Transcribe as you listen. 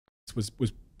was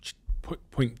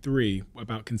point 3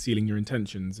 about concealing your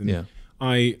intentions. And Yeah.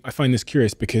 I find this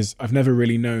curious because I've never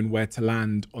really known where to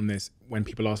land on this when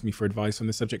people ask me for advice on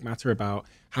the subject matter about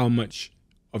how much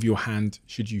of your hand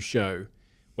should you show,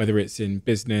 whether it's in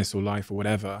business or life or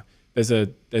whatever. There's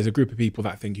a group of people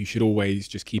that think you should always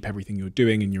just keep everything you're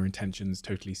doing and your intentions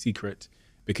totally secret,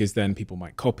 because then people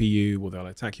might copy you or they'll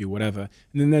attack you or whatever.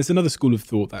 And then there's another school of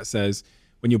thought that says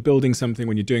when you're building something,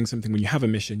 when you're doing something, when you have a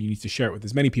mission, you need to share it with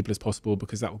as many people as possible,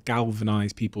 because that will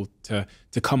galvanize people to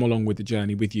come along with the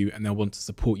journey with you, and they'll want to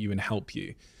support you and help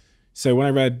you. So when I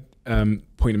read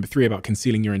point number 3 about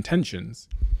concealing your intentions,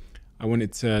 I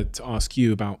wanted to ask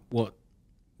you about what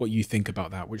you think about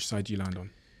that. Which side do you land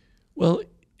on? Well,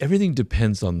 everything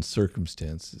depends on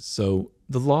circumstances. So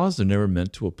the laws are never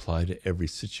meant to apply to every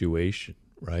situation,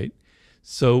 right?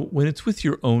 So when it's with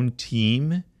your own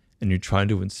team and you're trying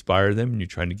to inspire them and you're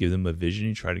trying to give them a vision,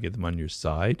 you try to get them on your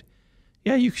side,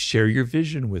 yeah, you share your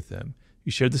vision with them.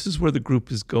 You share, this is where the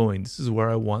group is going. This is where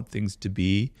I want things to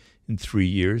be in 3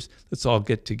 years. Let's all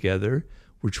get together.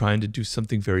 We're trying to do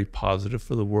something very positive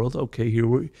for the world. Okay,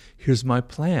 here's my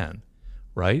plan,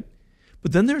 right?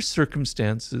 But then there are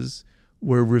circumstances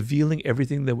where revealing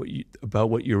everything about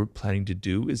what you're planning to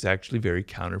do is actually very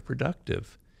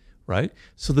counterproductive, right?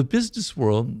 So the business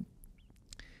world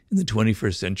in the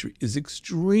 21st century is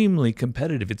extremely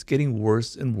competitive. It's getting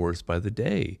worse and worse by the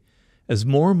day. As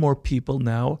more and more people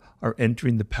now are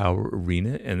entering the power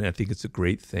arena, and I think it's a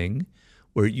great thing,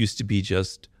 where it used to be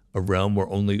just a realm where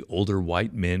only older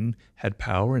white men had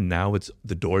power, and now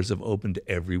the doors have opened to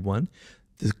everyone.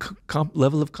 The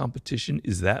level of competition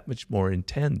is that much more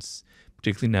intense,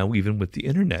 particularly now even with the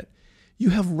internet. You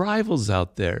have rivals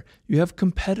out there. You have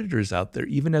competitors out there.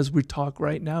 Even as we talk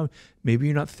right now, maybe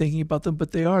you're not thinking about them,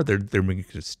 but they are. They're going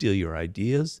to steal your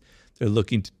ideas. They're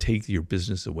looking to take your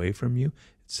business away from you,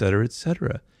 et cetera, et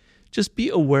cetera. Just be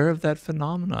aware of that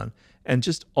phenomenon. And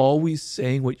just always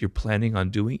saying what you're planning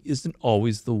on doing isn't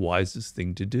always the wisest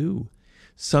thing to do.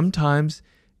 Sometimes,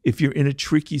 if you're in a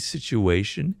tricky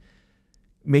situation,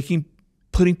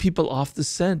 putting people off the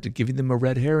scent and giving them a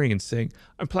red herring and saying,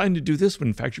 I'm planning to do this when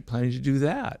in fact you're planning to do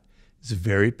that, is a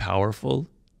very powerful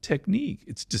technique.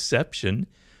 It's deception,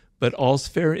 but all's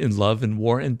fair in love and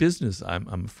war and business,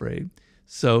 I'm afraid.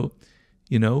 So,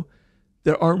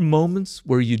 there are moments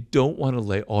where you don't want to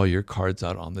lay all your cards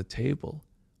out on the table,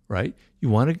 right? You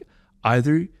want to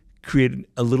either create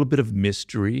a little bit of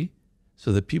mystery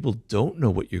so that people don't know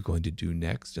what you're going to do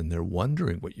next and they're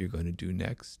wondering what you're going to do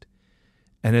next.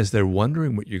 And as they're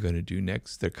wondering what you're going to do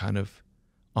next, they're kind of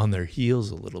on their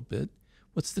heels a little bit.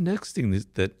 What's the next thing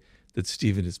that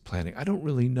Stephen is planning? I don't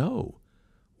really know.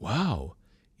 Wow.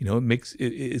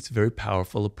 It's a very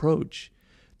powerful approach.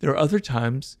 There are other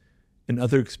times and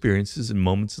other experiences and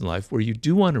moments in life where you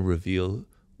do want to reveal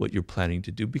what you're planning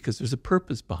to do because there's a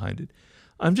purpose behind it.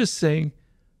 I'm just saying,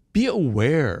 be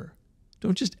aware.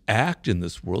 Don't just act in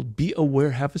this world. Be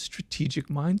aware. Have a strategic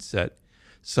mindset.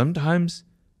 Sometimes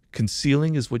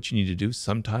concealing is what you need to do.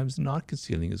 Sometimes not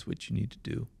concealing is what you need to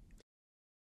do.